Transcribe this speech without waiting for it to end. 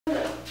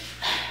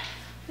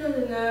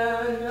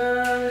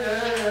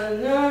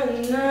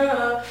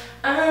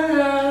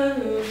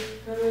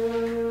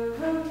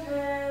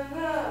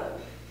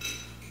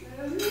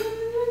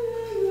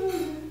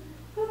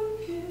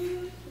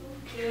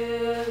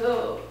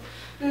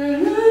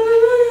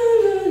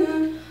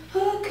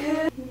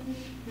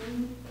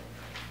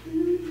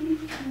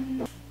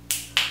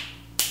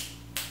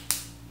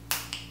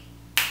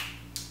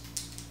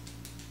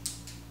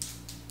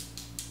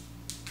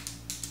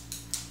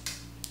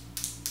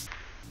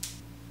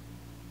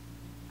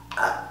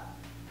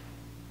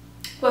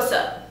What's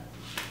up?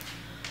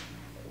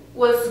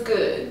 What's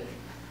good?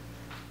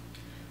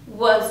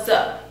 What's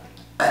up?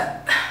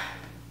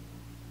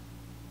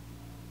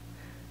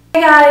 Hey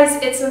guys,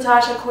 it's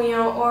Natasha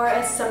Unicornha, or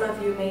as some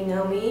of you may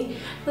know me,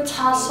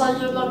 Natasha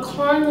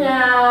Unicornha.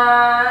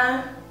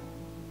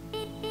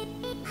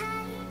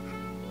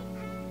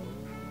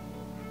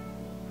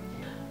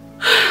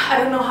 I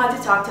don't know how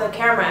to talk to a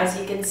camera, as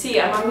you can see.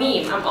 I'm a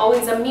meme. I'm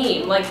always a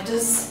meme. Like,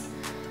 just...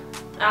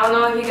 I don't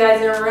know if you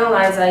guys ever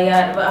realize that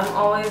yet, but I'm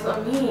always a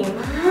meme.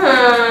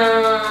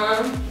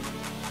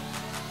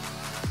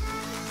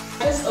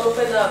 I just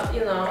opened up,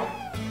 you know,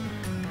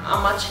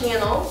 on my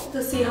channel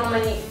to see how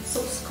many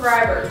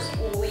subscribers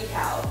we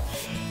have.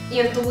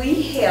 And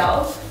we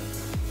have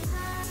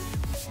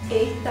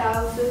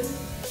 8,000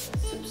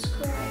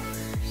 subscribers.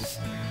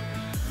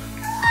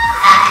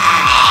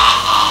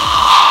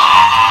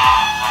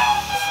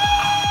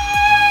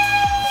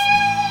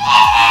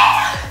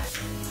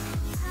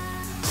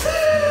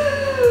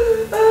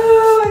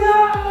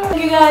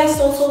 Guys,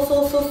 so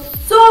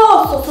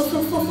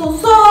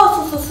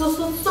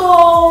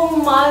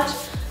much.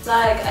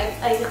 Like,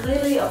 I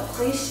really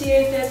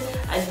appreciate it.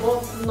 I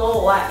don't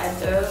know what I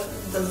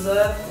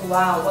deserve.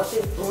 Wow, what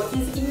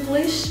is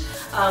English?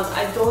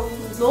 I don't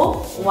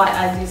know why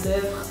I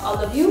deserve all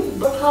of you.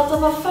 But part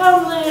of a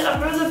family, a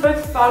really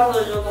big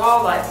family, you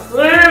know, like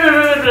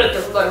really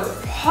big, like,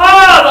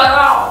 oh my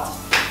god.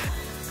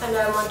 And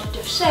I wanted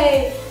to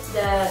say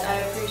that I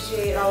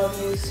appreciate all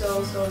of you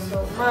so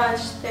much.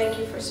 Thank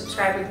you for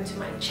subscribing to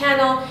my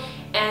channel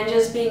and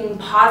just being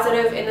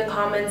positive in the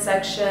comment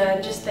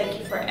section. Just thank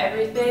you for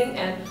everything.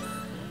 And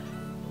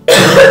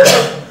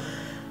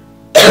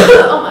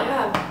oh my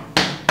god,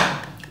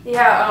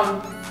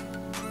 yeah,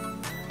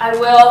 I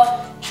will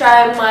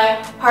try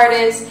my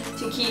hardest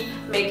to keep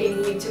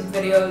making YouTube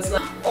videos.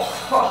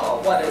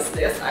 Oh, what is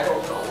this? I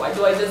don't know. Why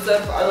do I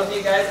deserve all of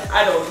you guys?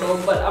 I don't know,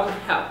 but I'm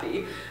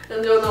happy.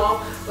 And you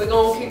know, we're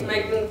gonna keep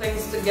making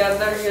things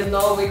together, you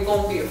know, we're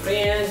gonna be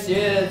friends,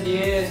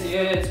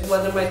 yes.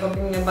 What am I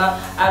talking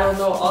about? I don't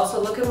know. Also,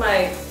 look at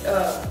my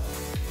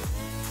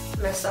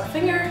messed up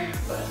finger,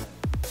 but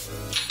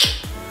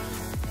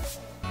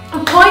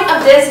the point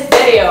of this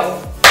video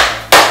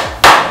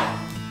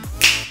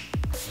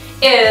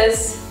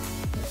is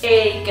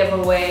a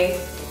giveaway.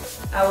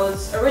 I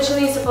was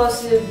originally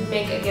supposed to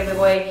make a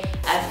giveaway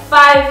at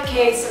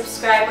 5K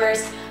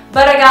subscribers,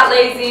 but I got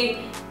lazy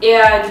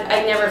and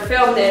I never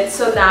filmed it,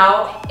 so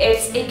now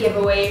it's a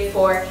giveaway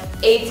for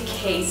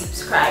 8K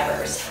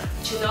subscribers.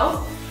 Did you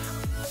know?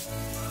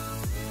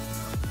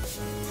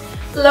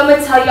 Let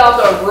me tell y'all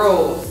the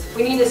rules.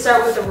 We need to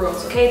start with the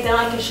rules, okay? Then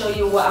I can show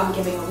you what I'm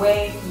giving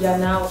away. You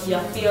know, you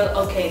feel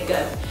okay,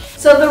 good.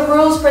 So the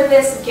rules for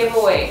this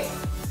giveaway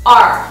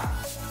are: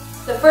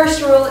 the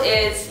first rule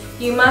is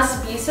you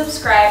must be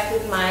subscribed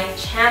to my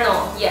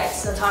channel.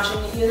 Yes, Natasha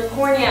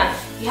Unicornha.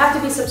 You have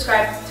to be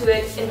subscribed to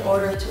it in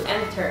order to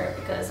enter,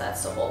 because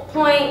that's the whole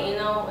point, you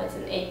know, it's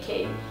an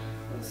 8K.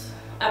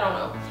 I don't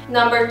know.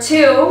 Number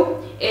 2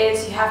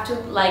 is you have to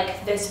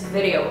like this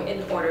video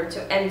in order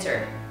to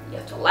enter. You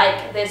have to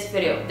like this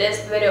video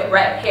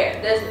right here,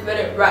 this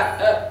video right.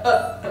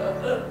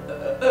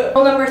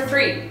 Number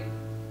 3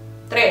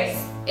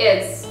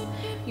 is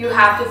you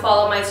have to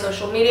follow my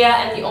social media,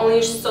 and the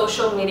only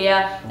social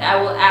media that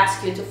I will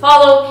ask you to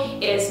follow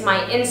is my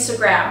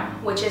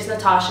Instagram, which is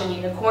Natasha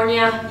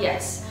Unicornha.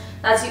 Yes,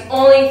 that's the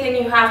only thing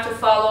you have to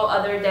follow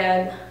other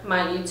than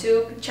my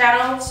YouTube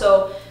channel.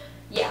 So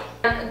yeah.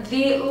 And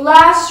the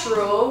last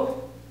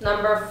rule,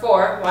 number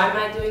 4, why am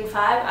I doing 5?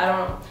 I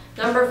don't know.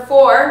 Number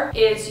 4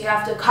 is you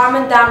have to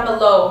comment down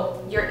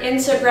below your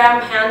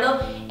Instagram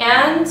handle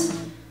and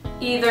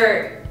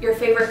either your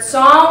favorite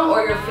song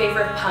or your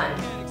favorite pun.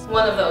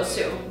 One of those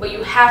two, but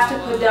you have to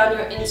put down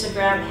your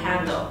Instagram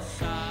handle.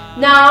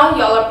 Now,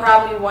 y'all are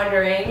probably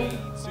wondering,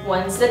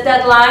 when's the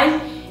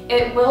deadline?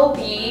 It will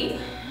be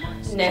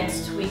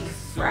next week,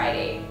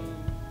 Friday.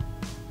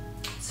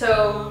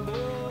 So,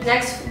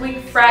 next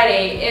week,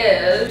 Friday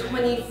is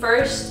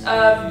 21st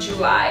of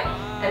July,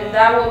 and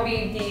that will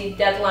be the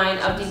deadline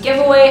of the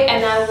giveaway,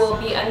 and I will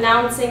be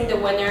announcing the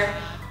winner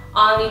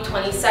on the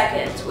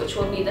 22nd, which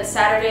will be the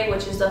Saturday,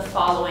 which is the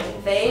following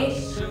day.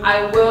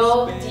 I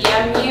will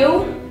DM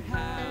you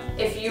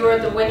if you are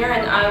the winner,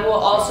 and I will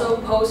also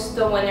post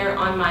the winner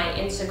on my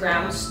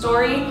Instagram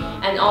story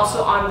and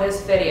also on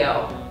this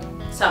video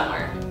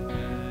somewhere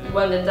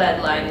when the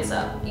deadline is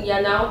up,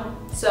 you know?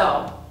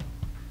 So,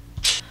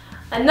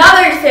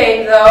 another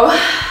thing though,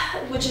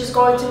 which is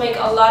going to make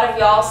a lot of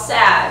y'all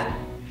sad,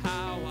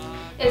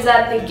 is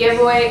that the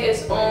giveaway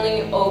is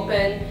only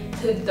open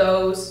to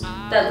those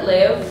that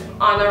live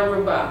on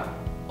Aruba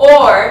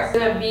or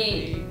gonna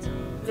be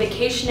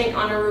vacationing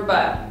on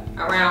Aruba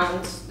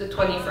around the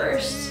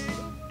 21st.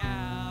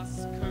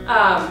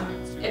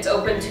 It's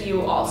open to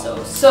you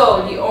also.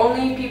 So the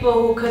only people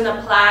who can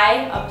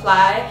apply,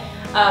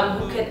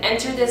 who can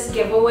enter this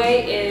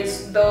giveaway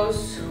is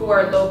those who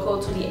are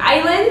local to the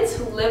island,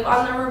 who live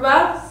on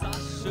Aruba,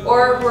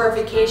 or who are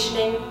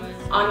vacationing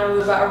on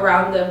Aruba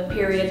around the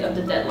period of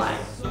the deadline.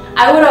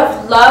 I would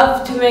have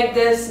loved to make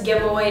this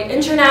giveaway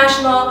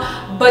international,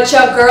 but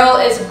your girl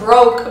is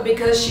broke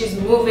because she's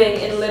moving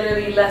in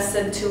literally less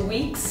than 2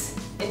 weeks.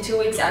 In 2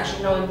 weeks,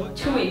 actually no, in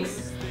 2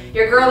 weeks.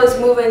 Your girl is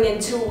moving in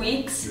 2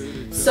 weeks,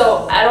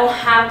 so I don't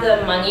have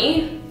the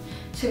money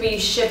to be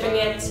shipping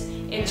it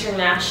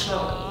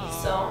internationally.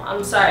 So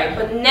I'm sorry,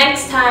 but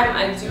next time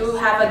I do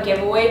have a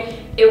giveaway,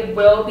 it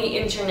will be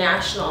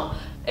international.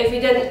 If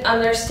you didn't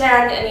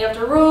understand any of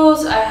the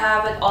rules, I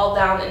have it all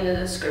down in the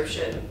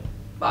description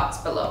box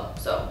below,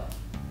 so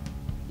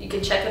you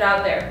can check it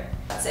out there.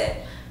 That's it.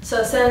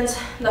 So since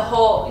the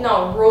whole,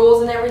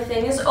 rules and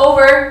everything is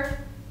over,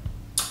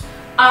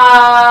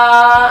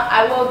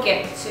 I will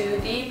get to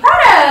the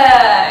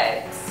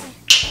products.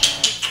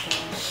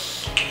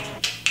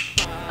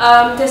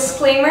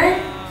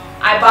 Disclaimer,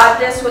 I bought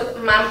this with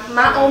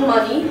my own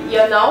money,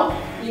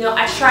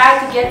 I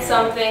tried to get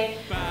something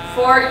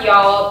for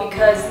y'all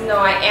because,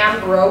 I am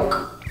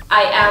broke.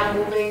 I am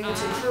moving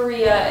to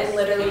Korea in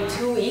literally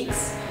 2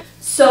 weeks.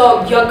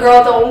 So your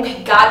girl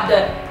don't got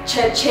the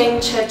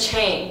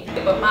cha-ching.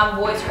 But my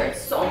voice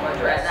hurts so much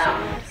right now.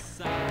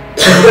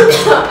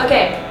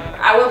 Okay,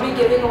 I will be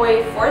giving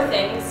away 4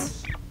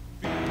 things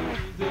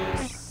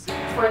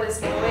for this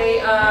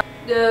giveaway.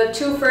 The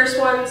 2 first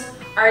ones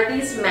are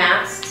these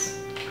masks.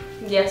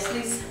 Yes,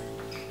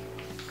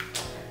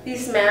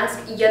 these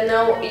masks.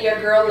 Your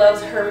girl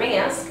loves her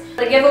mask.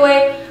 The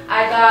giveaway,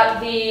 I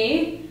got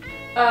the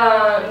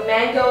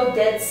Mango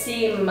Dead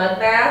Sea Mud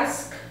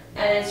Mask,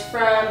 and it's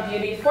from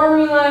Beauty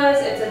Formulas.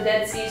 It's a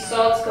Dead Sea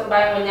salts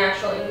combined with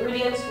natural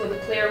ingredients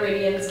with clear,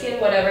 radiant skin,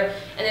 whatever,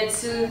 and it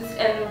soothes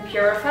and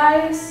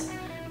purifies.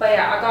 But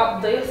yeah, I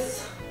got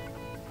this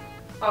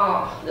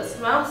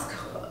mask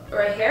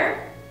right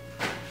here.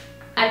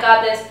 I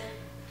got this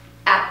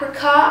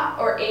apricot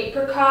or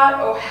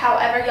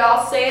however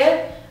y'all say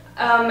it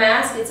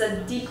mask. It's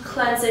a deep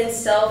cleansing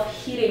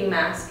self-heating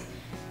mask.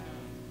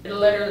 It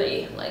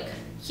literally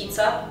heats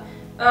up.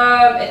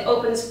 It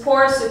opens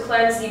pores to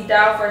cleanse deep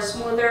down for a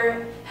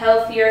smoother,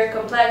 healthier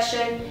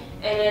complexion,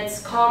 and it's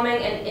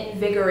calming and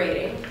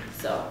invigorating.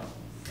 So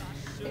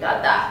I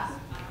got that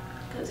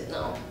because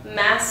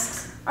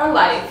masks are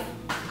life.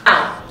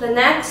 Now the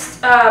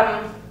next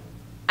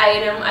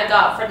item I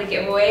got for the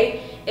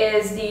giveaway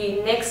is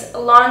the NYX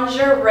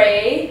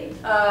lingerie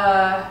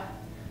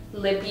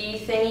lippy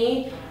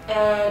thingy,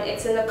 and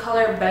it's in the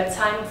color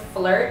Bedtime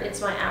Flirt. It's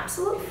my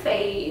absolute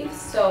fave,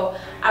 so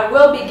I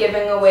will be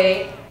giving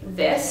away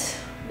this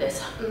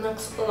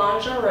NYX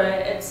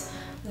lingerie. It's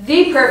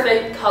the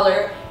perfect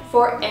color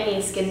for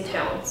any skin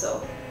tone,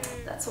 so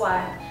that's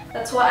why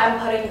I'm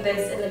putting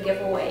this in the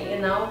giveaway,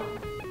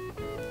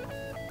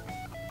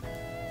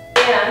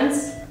 And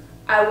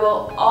I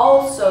will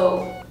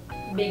also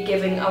be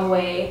giving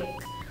away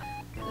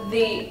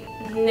the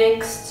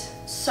NYX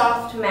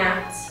Soft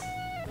Matte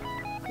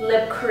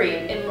Lip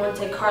Cream in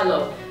Monte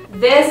Carlo.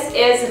 This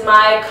is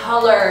my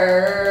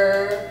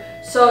color.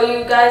 So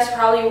you guys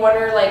probably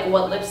wonder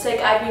what lipstick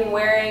I've been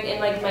wearing in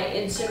my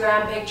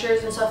Instagram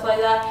pictures and stuff like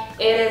that.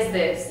 It is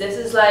this. This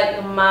is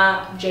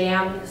my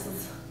jam. This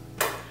is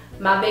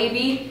my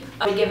baby.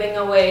 I'll be giving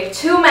away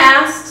 2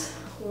 masks,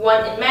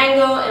 1 in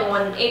mango and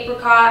 1 in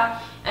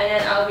apricot, and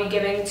then I'll be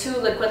giving 2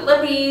 liquid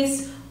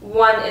lippies.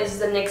 One is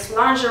the NYX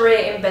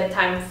Lingerie in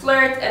Bedtime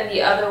Flirt, and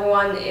the other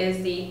one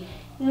is the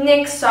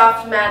NYX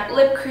Soft Matte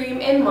Lip Cream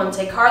in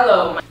Monte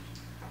Carlo.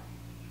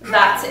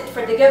 That's it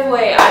for the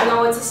giveaway. I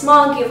know it's a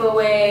small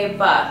giveaway,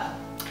 but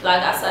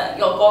like I said,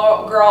 your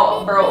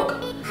girl broke.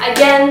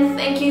 Again,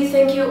 thank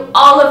you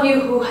all of you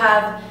who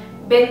have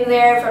been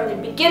there from the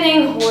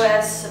beginning, who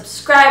has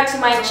subscribed to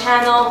my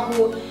channel,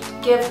 who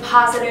give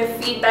positive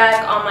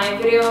feedback on my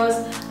videos.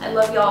 I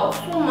love y'all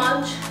so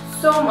much,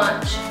 so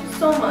much,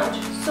 so much,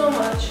 so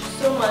much,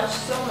 so much,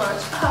 so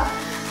much.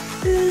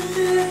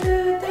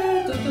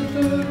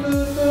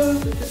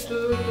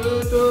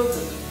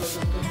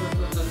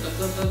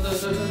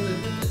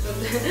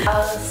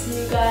 I'll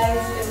see you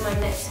guys in my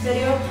next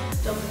video.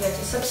 Don't forget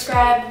to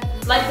subscribe,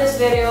 like this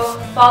video,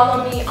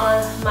 follow me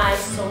on my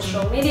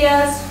social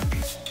medias,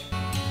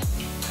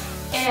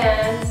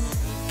 and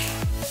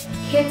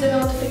hit the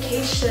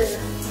notification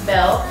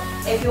bell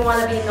if you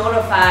want to be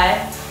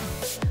notified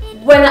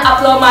when I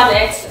upload my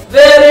next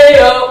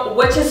video,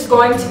 which is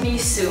going to be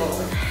soon.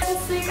 I'll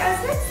see you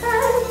guys next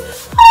time.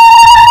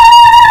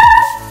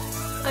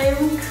 I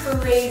am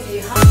crazy,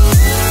 huh?